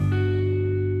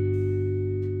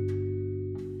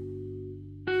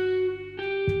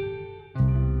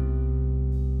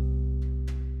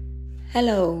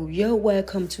Hello, you're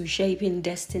welcome to Shaping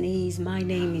Destinies. My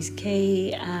name is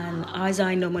Kay, and as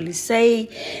I normally say,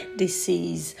 this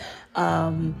is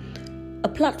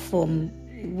a platform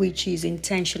which is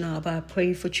intentional about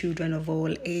praying for children of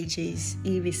all ages,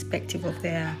 irrespective of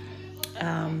their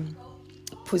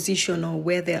position or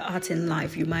where they're at in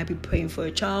life. You might be praying for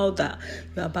a child that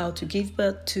you're about to give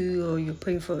birth to, or you're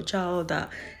praying for a child that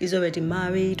is already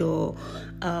married or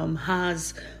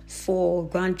has 4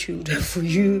 grandchildren for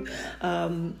you.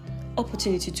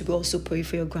 Opportunity to also pray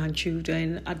for your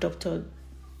grandchildren, adopted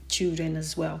children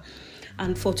as well.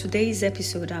 And for today's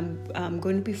episode, I'm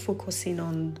going to be focusing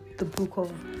on the book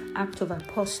of Acts of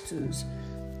Apostles,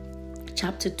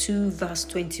 chapter 2, verse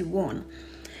 21.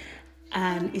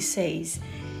 And it says,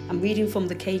 I'm reading from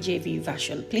the KJV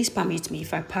version. Please permit me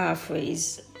if I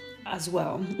paraphrase as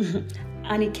well.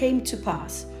 And it came to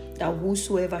pass that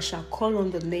whosoever shall call on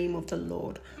the name of the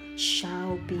Lord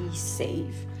shall be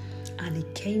saved. And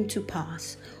it came to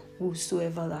pass,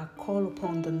 whosoever that call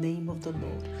upon the name of the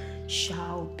Lord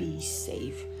shall be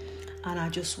saved. And I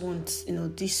just want,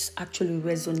 this actually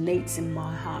resonates in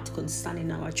my heart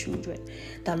concerning our children.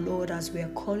 That Lord, as we are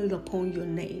calling upon your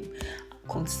name,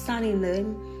 concerning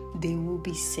them, they will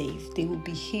be saved, they will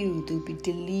be healed, they will be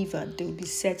delivered, they will be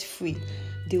set free,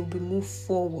 they will be moved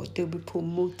forward, they will be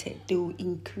promoted, they will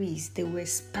increase, they will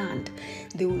expand,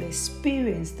 they will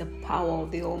experience the power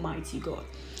of the Almighty God.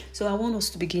 So I want us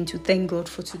to begin to thank God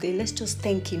for today. Let's just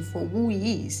thank Him for who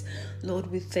He is. Lord,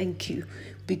 we thank you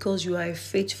because you are a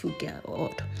faithful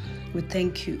God. We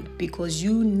thank you because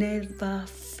you never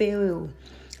fail.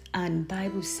 And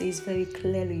Bible says very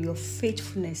clearly, your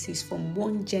faithfulness is from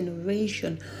one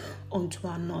generation unto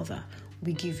another.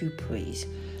 We give you praise.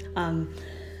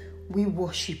 We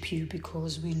worship you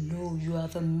because we know you are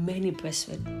the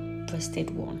many-breasted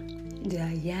one. The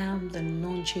I am, the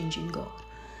non-changing God.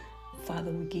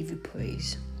 Father, we give you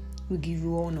praise. We give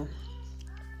you honor.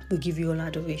 We give you all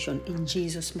adoration in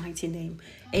Jesus' mighty name.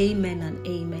 Amen and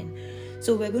amen.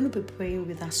 So we're going to be praying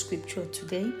with our scripture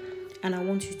today. And I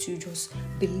want you to just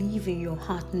believe in your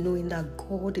heart, knowing that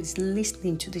God is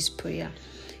listening to this prayer.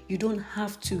 You don't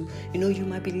have to, you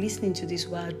might be listening to this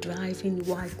while driving,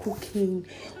 while cooking,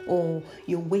 or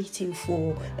you're waiting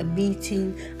for a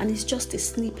meeting. And it's just a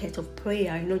snippet of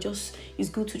prayer. It's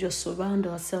good to just surround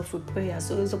ourselves with prayer.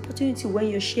 So there's opportunity when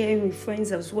you're sharing with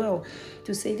friends as well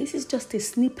to say, this is just a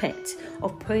snippet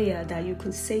of prayer that you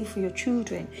can say for your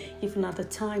children, even at the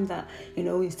time that,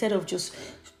 instead of just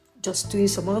doing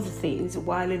some other things,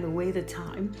 whiling away the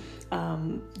time.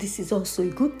 This is also a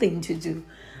good thing to do.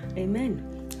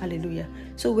 Amen. Hallelujah.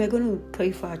 So we're going to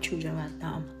pray for our children right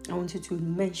now. I want you to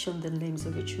mention the names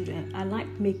of your children. I like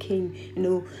making,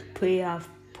 prayer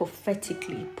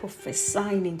prophetically,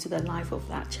 prophesying into the life of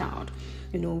that child,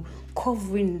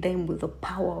 covering them with the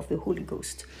power of the Holy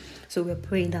Ghost. So we're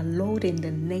praying that, Lord, in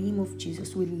the name of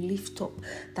Jesus, we lift up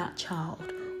that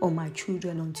child or my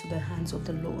children unto the hands of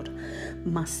the Lord.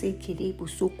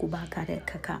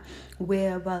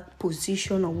 Wherever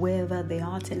position or wherever they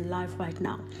are in life right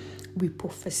now, we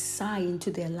prophesy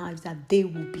into their lives that they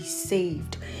will be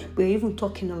saved. We're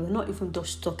not even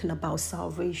just talking about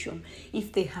salvation.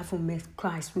 If they haven't met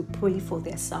Christ, we pray for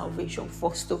their salvation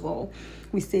first of all.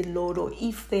 We say, Lord, or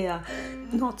if they are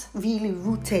not really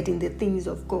rooted in the things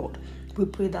of God, we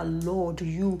pray that, Lord,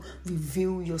 you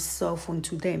reveal yourself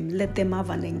unto them. Let them have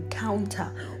an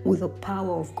encounter with the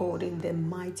power of God in the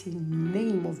mighty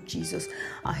name of Jesus.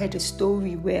 I heard a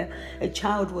story where a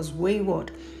child was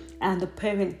wayward and the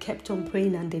parent kept on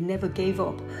praying and they never gave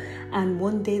up. And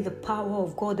one day the power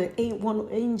of God, one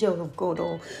angel of God,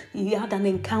 or he had an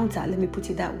encounter, let me put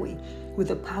it that way, with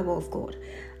the power of God.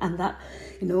 And that,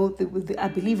 I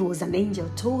believe it was an angel,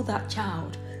 told that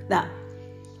child that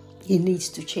he needs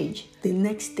to change. The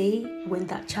next day, when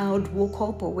that child woke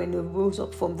up or when they rose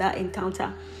up from that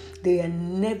encounter, they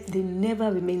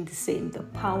never remained the same. The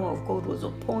power of God was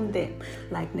upon them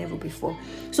like never before.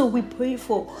 So we pray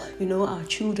for, our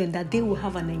children, that they will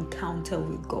have an encounter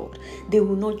with God. They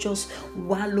will not just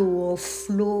wallow or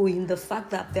flow in the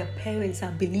fact that their parents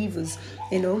are believers.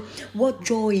 What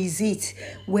joy is it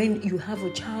when you have a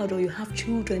child or you have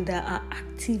children that are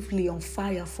actively on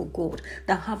fire for God,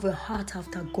 that have a heart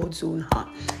after God's own heart?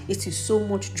 It is so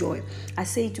much joy. I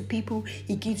say to people,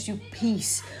 it gives you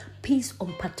peace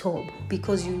unperturbed,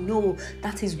 because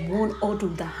that is one hurdle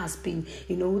that has been,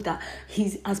 that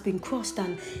has been crossed,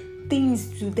 and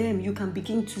things to them, you can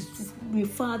begin to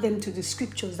refer them to the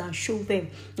scriptures and show them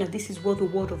that this is what the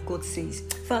word of God says.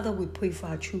 Father, we pray for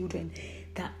our children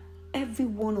that every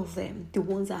one of them, the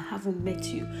ones that haven't met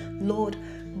you, Lord,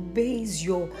 raise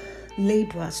your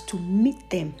laborers to meet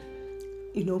them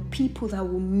people that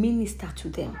will minister to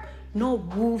them, not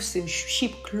wolves in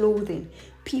sheep clothing,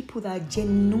 people that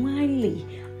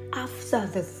genuinely after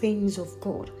the things of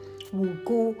God will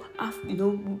go after,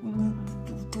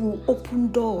 will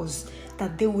open doors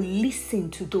that they will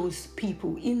listen to those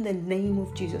people in the name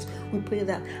of Jesus. We pray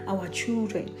that our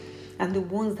children and the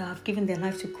ones that have given their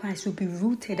life to Christ will be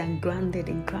rooted and grounded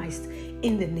in Christ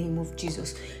in the name of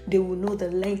Jesus. They will know the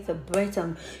length, the breadth,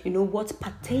 and what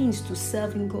pertains to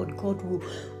serving God. God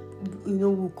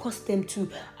will cause them to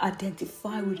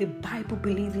identify with a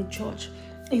Bible-believing church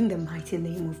in the mighty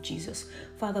name of Jesus.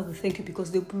 Father, we thank you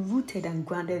because they'll be rooted and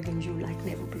grounded in you like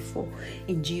never before.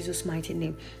 In Jesus' mighty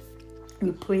name.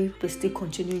 We pray, we're still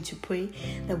continuing to pray,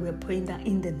 that we're praying that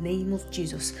in the name of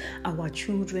Jesus, our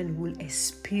children will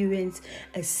experience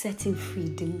a setting free,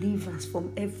 deliverance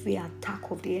from every attack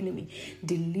of the enemy,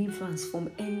 deliverance from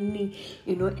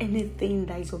anything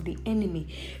that is of the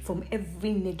enemy, from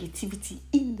every negativity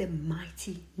in the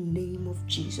mighty name of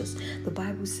Jesus. The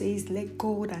Bible says, let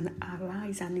God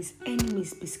arise and his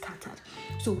enemies be scattered.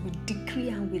 So we decree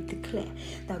and we declare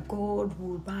that God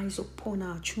will rise upon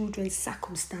our children's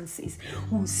circumstances,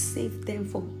 will save them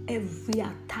from every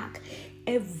attack,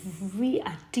 every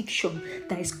addiction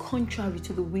that is contrary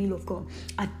to the will of God.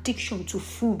 Addiction to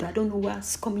food. I don't know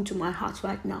what's coming to my heart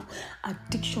right now.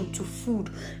 Addiction to food.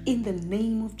 In the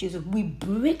name of Jesus, we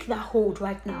break that hold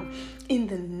right now. In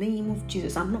the name of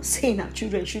Jesus. I'm not saying our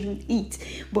children shouldn't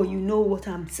eat, but you know what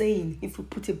I'm saying if we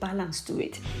put a balance to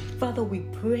it. Father, we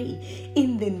pray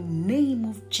in the name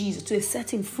of Jesus to a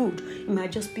certain food. It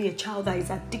might just be a child that is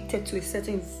addicted to a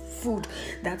certain food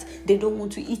that they don't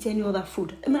want to eat any other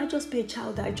food. It might just be a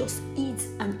child that just eats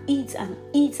and eats and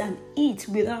eats and eats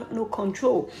without no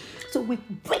control. So we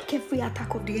break every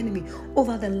attack of the enemy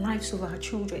over the lives of our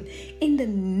children in the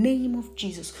name of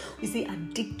Jesus. We say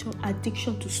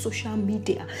addiction to social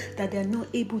media, that they're not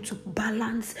able to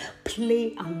balance,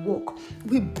 play and work.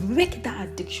 We break that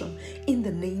addiction in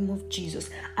the name of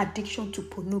Jesus. Addiction to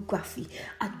pornography,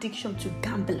 addiction to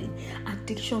gambling,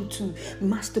 addiction to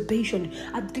masturbation,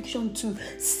 addiction to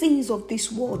sins of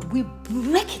this world. We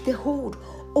break the hold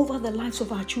over the lives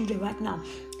of our children right now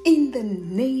in the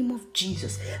name of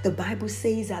Jesus. The Bible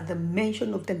says at the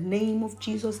mention of the name of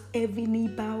Jesus, every knee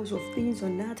bows of things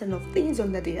on earth and of things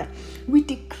under the earth. We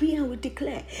decree and we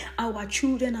declare our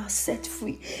children are set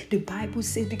free. The Bible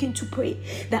says, begin to pray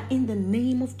that in the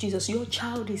name of Jesus, your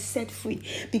child is set free.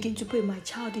 Begin to pray, my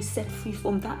child is set free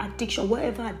from that addiction,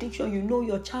 whatever addiction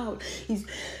your child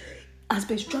has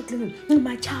been struggling with.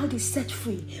 My child is set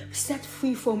free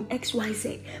from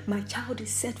XYZ. My child is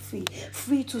set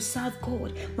free to serve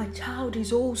God. My child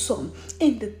is awesome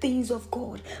in the things of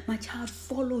God. My child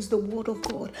follows the word of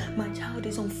God. My child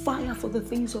is on fire for the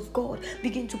things of God.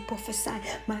 Begin to prophesy.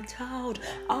 My child,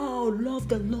 love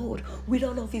the Lord with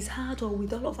all of his heart, or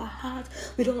with all of our heart,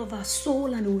 with all of our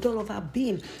soul, and with all of our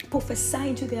being. Prophesy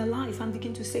into their life and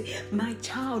begin to say, my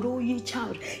child, oh ye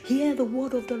child, hear the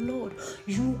word of the Lord.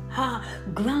 You are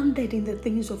grounded in the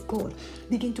things of God.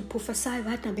 Begin to prophesy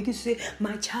right now. Begin to say,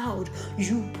 my child,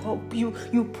 you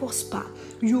prosper,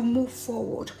 you move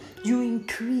forward, you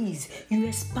increase, you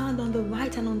expand on the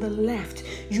right and on the left.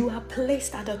 You are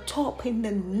placed at the top in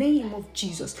the name of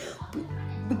Jesus.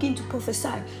 Begin to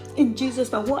prophesy in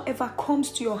Jesus' name. Whatever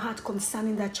comes to your heart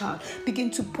concerning that child,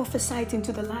 begin to prophesy it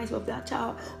into the lives of that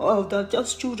child or of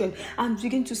those children, and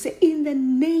begin to say, in the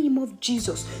name of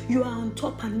Jesus, you are on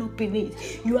top and not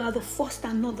beneath. You are the first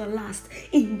and not the last.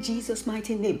 In Jesus'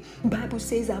 mighty name. The Bible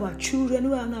says our children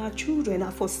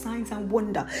are for signs and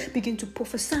wonder. Begin to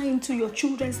prophesy into your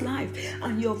children's life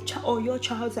and your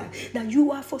child's life that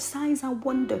you are for signs and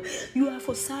wonder. You are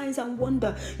for signs and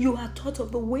wonder. You are taught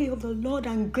of the way of the Lord,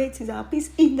 and great is our peace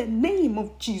in the name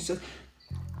of Jesus.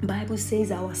 Bible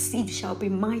says our seed shall be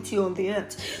mighty on the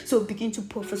earth. So begin to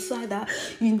prophesy that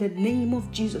in the name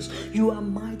of Jesus. You are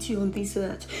mighty on this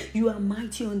earth. You are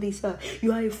mighty on this earth.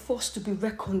 You are a force to be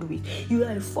reckoned with. You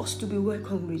are a force to be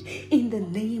reckoned with. In the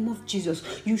name of Jesus,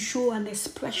 you show an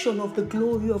expression of the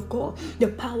glory of God. The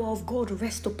power of God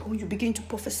rest upon you. Begin to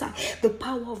prophesy. The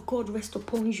power of God rest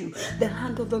upon you. The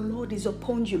hand of the Lord is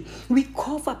upon you.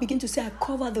 Begin to say, I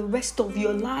cover the rest of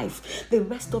your life, the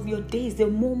rest of your days, the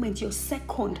moment, your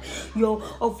second, beyond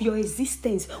of your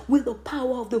existence with the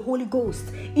power of the Holy Ghost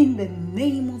in the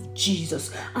name of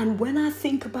Jesus. And when I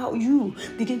think about you,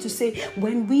 begin to say,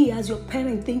 when we as your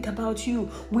parent think about you,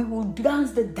 we will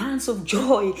dance the dance of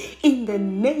joy in the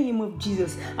name of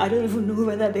Jesus. I don't even know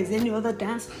whether there's any other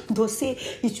dance. They'll say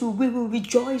we will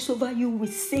rejoice over you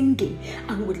with singing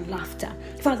and with laughter.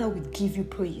 Father, we give you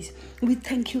praise. We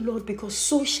thank you, Lord, because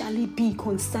so shall it be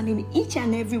concerning each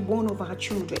and every one of our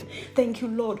children. Thank you,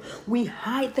 Lord. We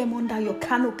hide them under your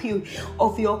canopy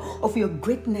of your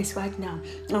greatness right now,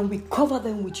 and we cover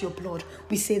them with your blood.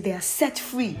 We say they are set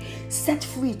free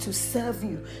to serve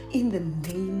you in the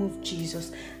name of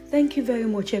Jesus. Thank you very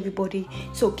much, everybody.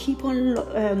 So keep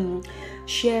on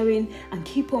sharing and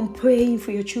keep on praying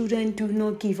for your children. Do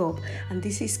not give up. And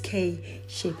this is Kay,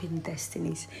 Shaping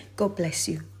Destinies. God bless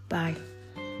you. Bye.